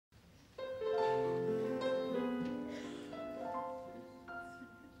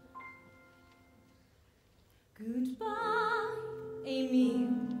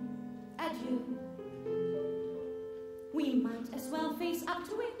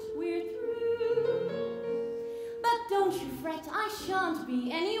shan't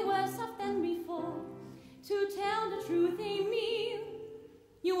be any worse off than before. To tell the truth, Emil,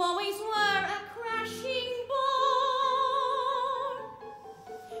 you always were a crashing bore.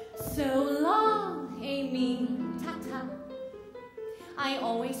 So long, Emil, ta-ta. I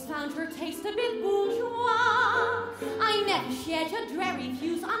always found her taste a bit bourgeois. I never shared your dreary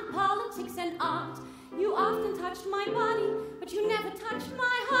views on politics and art. You often touched my body, but you never touched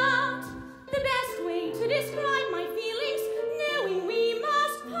my heart. The best way to describe my feelings, knowing we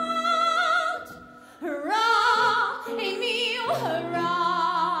must part. Hurrah, Emil,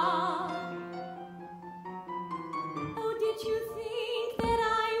 hurrah! Oh, did you think that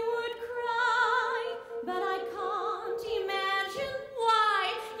I would cry? But I can't imagine why.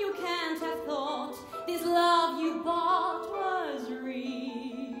 You can't have thought this love you bought was real.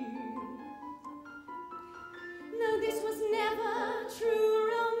 No, this was never true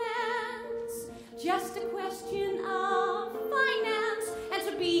romance, just a question of finance. And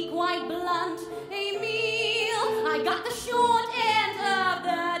to be quite blunt, Emil, I got the short end of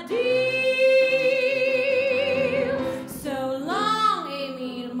the deal. So long,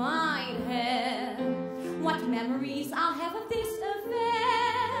 Emil, my hair. What memories I'll have of this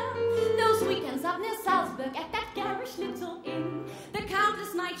affair. Those weekends up near Salzburg at that garish little inn. The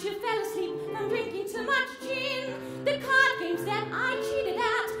countless nights you fell asleep from drinking too much gin. The card games that I